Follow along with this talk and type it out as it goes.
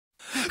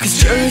'cause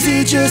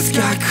Jersey just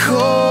got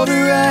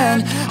colder,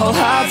 and I'll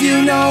have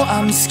you know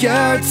I'm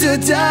scared to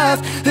death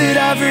that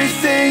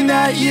everything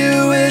that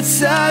you had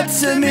said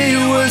to me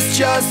was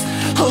just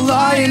a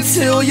lie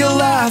until you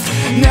laughed.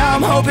 Now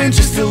I'm hoping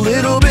just a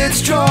little bit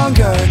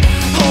stronger.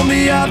 Hold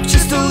me up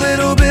just a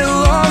little bit